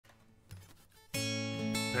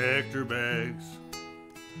packed her bags,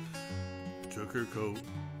 took her coat,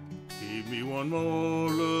 gave me one more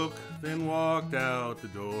look, then walked out the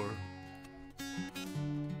door.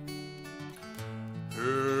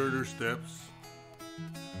 Heard her steps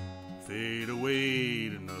fade away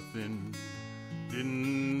to nothing,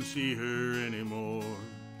 didn't see her anymore.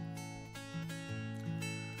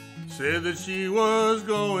 Said that she was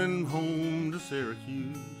going home to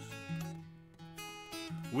Syracuse.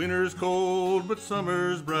 Winter's cold, but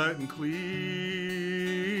summer's bright and clear.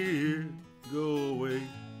 Go away,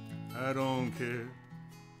 I don't care.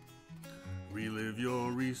 Relive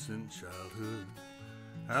your recent childhood.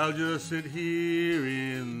 I'll just sit here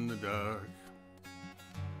in the dark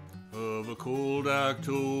of a cold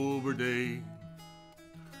October day.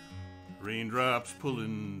 Raindrops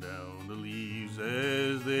pulling down the leaves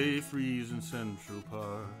as they freeze in Central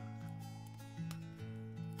Park.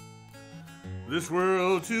 This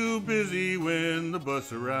world too busy when the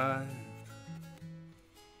bus arrived.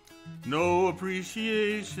 No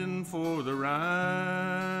appreciation for the rhyme.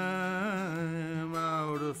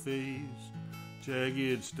 Out of phase,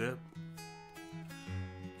 jagged step.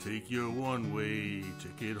 Take your one-way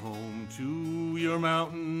ticket home to your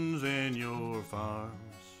mountains and your farms.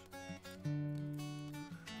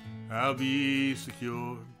 I'll be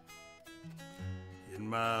secure in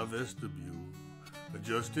my vestibule,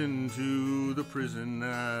 adjusting to the prison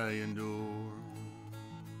I endure.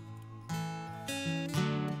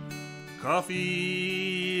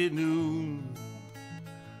 Coffee at noon,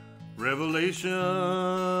 revelations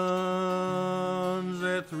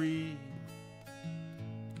at 3.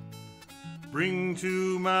 Bring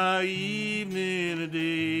to my evening a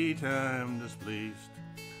daytime displaced.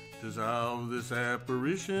 Dissolve this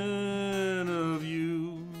apparition of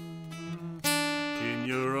you in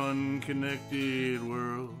your unconnected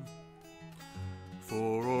world.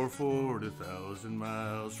 4 or 40,000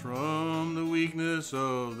 miles from the weakness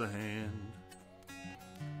of the hand,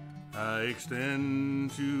 I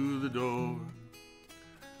extend to the door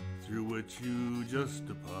through which you just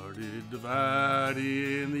departed,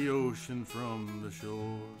 dividing the ocean from the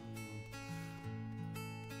shore.